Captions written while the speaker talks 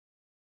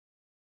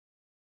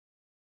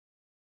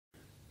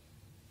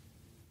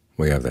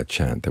We have that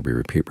chant that we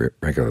repeat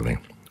regularly.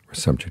 We're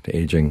subject to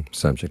aging,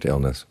 subject to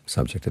illness,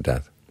 subject to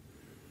death.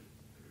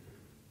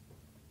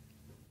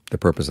 The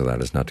purpose of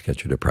that is not to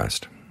get you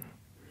depressed.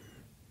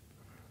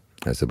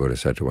 As the Buddha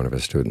said to one of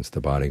his students, the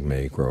body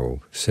may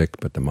grow sick,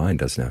 but the mind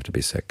doesn't have to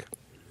be sick.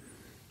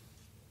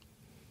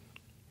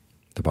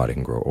 The body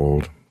can grow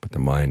old, but the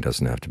mind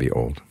doesn't have to be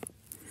old.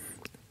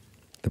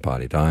 The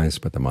body dies,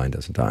 but the mind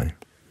doesn't die.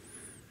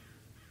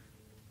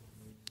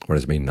 What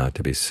does it mean not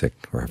to be sick,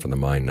 or for the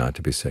mind not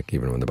to be sick,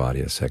 even when the body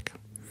is sick?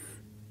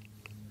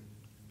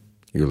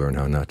 You learn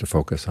how not to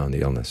focus on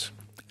the illness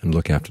and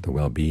look after the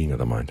well-being of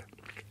the mind.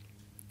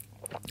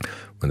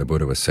 When the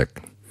Buddha was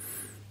sick,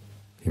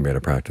 he made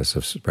a practice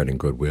of spreading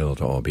goodwill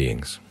to all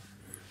beings.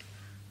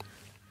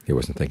 He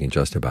wasn't thinking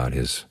just about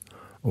his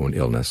own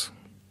illness.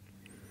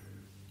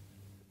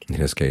 In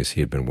his case,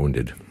 he had been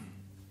wounded.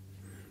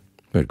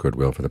 He had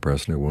goodwill for the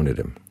person who wounded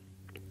him.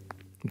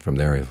 And from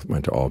there, he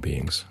went to all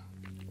beings.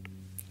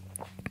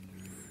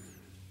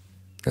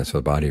 And so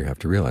the body, you have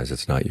to realize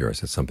it's not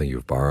yours. It's something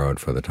you've borrowed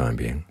for the time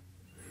being.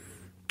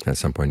 At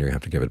some point, you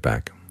have to give it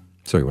back.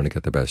 So you want to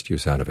get the best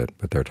use out of it,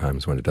 but there are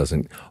times when it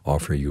doesn't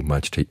offer you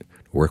much to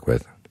work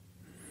with.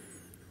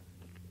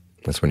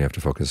 That's when you have to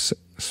focus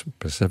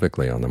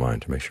specifically on the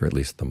mind to make sure at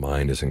least the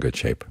mind is in good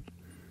shape.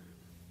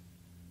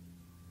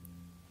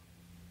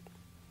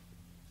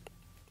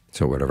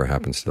 So whatever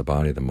happens to the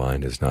body, the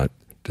mind is not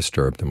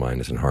disturbed, the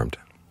mind isn't harmed.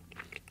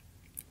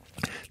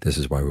 This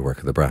is why we work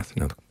with the breath.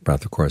 Now, the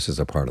breath, of course, is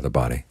a part of the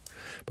body,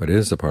 but it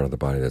is the part of the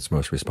body that's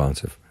most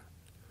responsive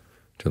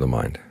to the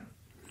mind.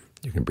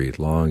 You can breathe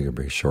long, you can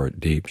breathe short,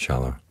 deep,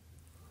 shallow,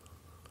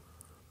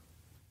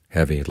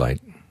 heavy,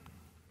 light.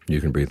 You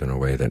can breathe in a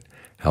way that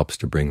helps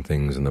to bring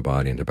things in the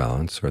body into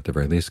balance, or at the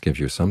very least gives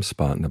you some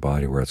spot in the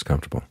body where it's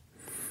comfortable.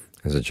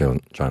 As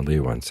John Lee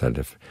once said,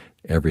 if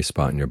every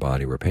spot in your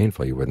body were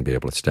painful, you wouldn't be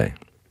able to stay.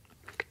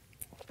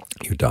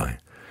 You die.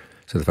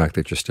 So the fact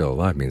that you're still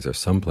alive means there's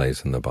some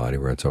place in the body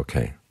where it's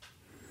okay.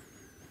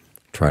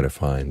 Try to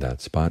find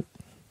that spot.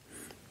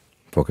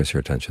 Focus your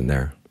attention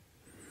there.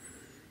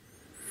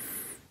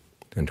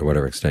 And to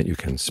whatever extent you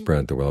can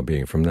spread the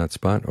well-being from that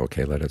spot,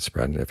 okay, let it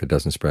spread. If it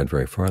doesn't spread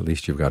very far, at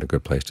least you've got a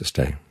good place to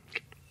stay.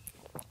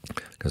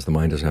 Because the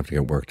mind doesn't have to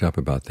get worked up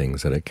about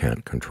things that it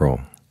can't control.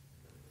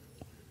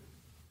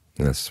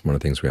 And that's one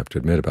of the things we have to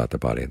admit about the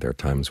body. There are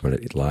times when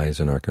it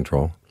lies in our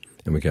control,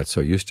 and we get so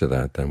used to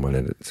that, then when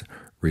it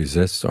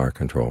resists our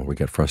control, we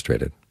get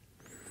frustrated.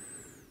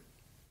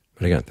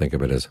 But again, think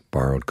of it as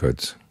borrowed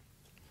goods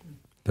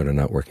that are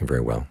not working very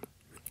well.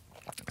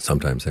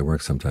 Sometimes they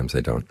work, sometimes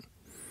they don't.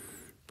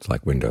 It's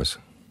like windows.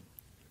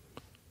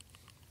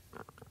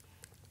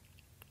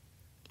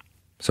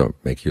 So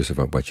make use of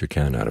what you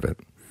can out of it.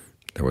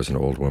 There was an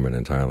old woman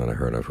in Thailand I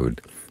heard of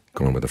who'd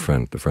gone with a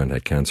friend. The friend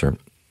had cancer.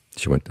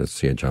 She went to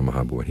see Ajahn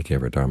Mahabu, and he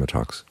gave her Dharma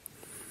talks,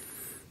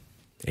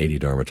 80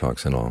 Dharma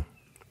talks in all.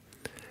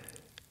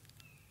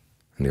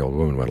 And the old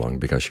woman went along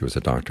because she was a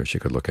doctor. She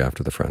could look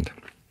after the friend,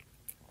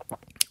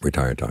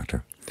 retired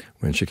doctor.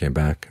 When she came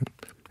back,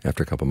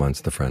 after a couple months,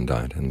 the friend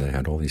died, and they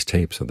had all these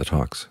tapes of the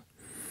talks.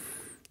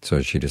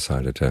 So she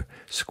decided to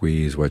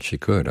squeeze what she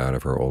could out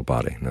of her old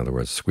body. In other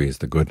words, squeeze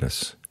the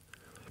goodness.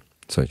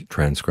 So she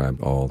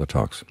transcribed all the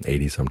talks,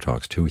 80-some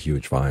talks, 2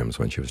 huge volumes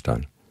when she was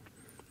done.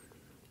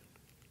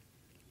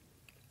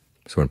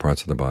 So when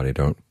parts of the body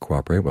don't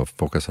cooperate, well,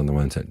 focus on the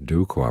ones that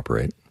do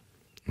cooperate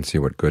and see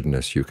what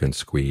goodness you can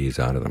squeeze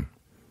out of them.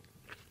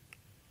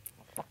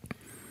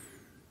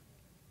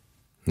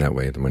 And that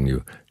way, when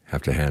you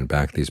have to hand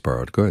back these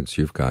borrowed goods,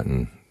 you've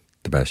gotten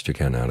the best you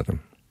can out of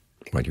them.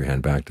 What you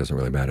hand back doesn't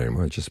really matter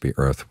anymore. It'll just be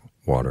earth,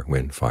 water,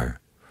 wind, fire.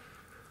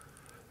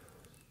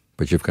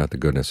 But you've got the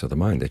goodness of the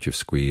mind that you've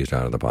squeezed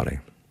out of the body,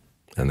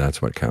 and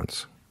that's what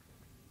counts.